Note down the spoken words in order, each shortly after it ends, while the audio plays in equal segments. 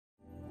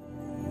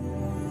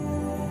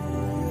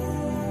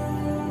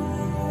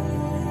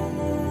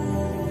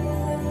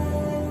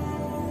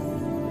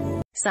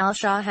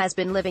Solskjaer has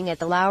been living at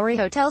the Lowry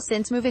Hotel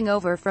since moving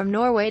over from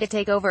Norway to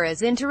take over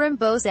as interim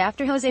boss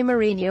after Jose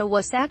Mourinho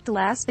was sacked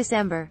last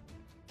December.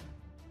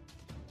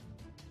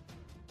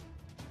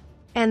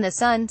 And The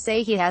Sun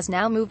say he has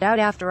now moved out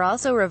after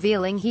also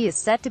revealing he is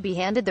set to be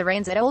handed the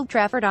reins at Old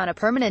Trafford on a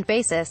permanent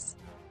basis.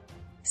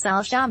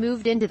 Solskjaer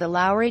moved into the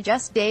Lowry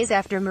just days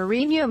after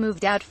Mourinho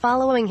moved out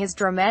following his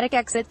dramatic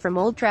exit from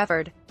Old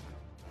Trafford.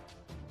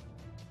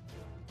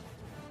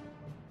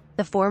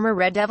 The former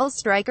Red Devils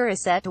striker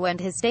is set to end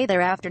his stay there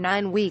after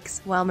 9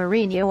 weeks, while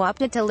Mourinho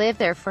opted to live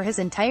there for his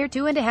entire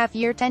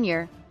 2.5-year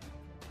tenure.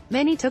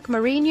 Many took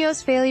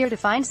Mourinho's failure to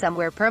find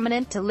somewhere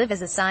permanent to live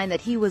as a sign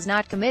that he was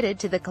not committed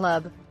to the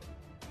club.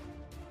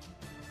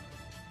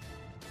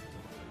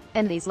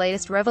 And these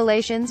latest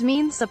revelations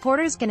mean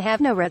supporters can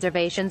have no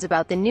reservations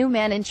about the new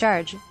man in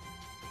charge.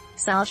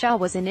 Solskjaer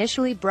was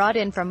initially brought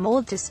in from Man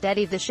Utd to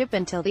steady the ship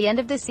until the end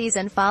of the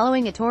season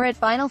following a torrid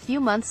final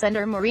few months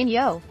under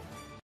Mourinho.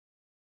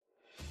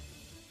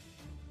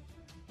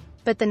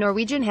 But the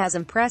Norwegian has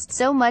impressed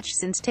so much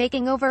since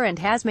taking over and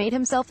has made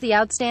himself the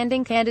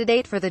outstanding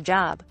candidate for the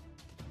job.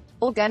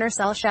 Ole Gunnar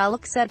Solskjaer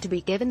looks set to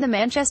be given the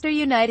Manchester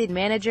United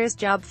manager's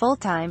job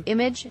full-time.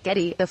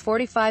 ManUtd, the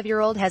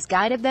 45-year-old has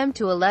guided them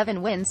to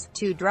 11 wins,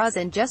 2 draws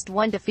and just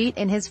 1 defeat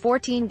in his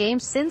 14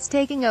 games since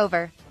taking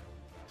over.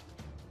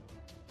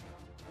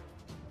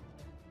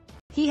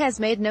 He has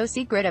made no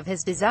secret of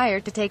his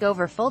desire to take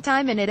over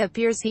full-time, and it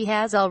appears he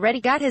has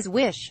already got his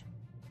wish.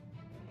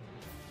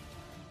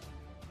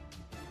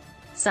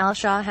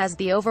 Solskjaer has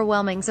the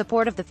overwhelming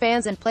support of the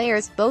fans and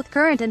players, both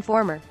current and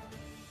former.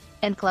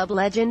 And club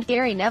legend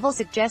Gary Neville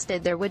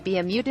suggested there would be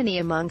a mutiny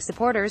among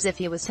supporters if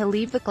he was to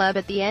leave the club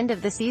at the end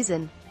of the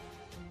season.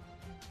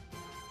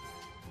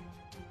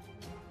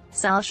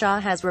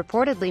 Solskjaer has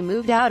reportedly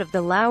moved out of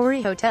the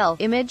Lowry Hotel.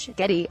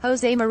 Getty.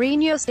 Jose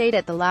Mourinho stayed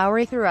at the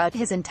Lowry throughout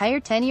his entire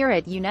tenure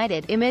at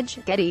United.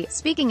 Getty.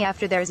 Speaking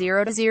after their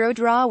 0-0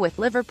 draw with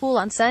Liverpool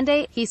on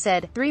Sunday, he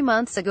said, 3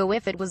 months ago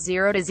if it was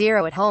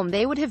 0-0 at home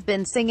they would have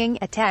been singing,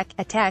 attack,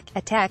 attack,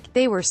 attack.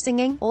 They were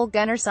singing, Ole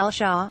Gunnar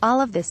Solskjaer,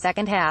 all of the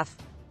second half.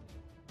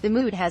 The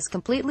mood has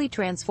completely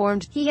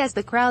transformed. He has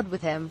the crowd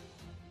with him.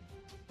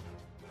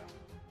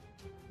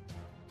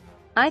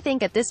 I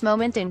think at this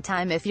moment in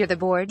time if you're the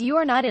board you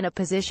are not in a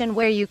position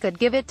where you could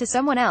give it to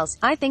someone else.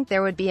 I think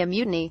there would be a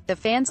mutiny. The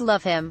fans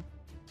love him.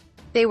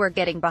 They were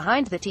getting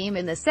behind the team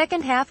in the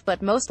second half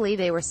but mostly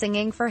they were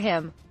singing for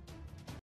him.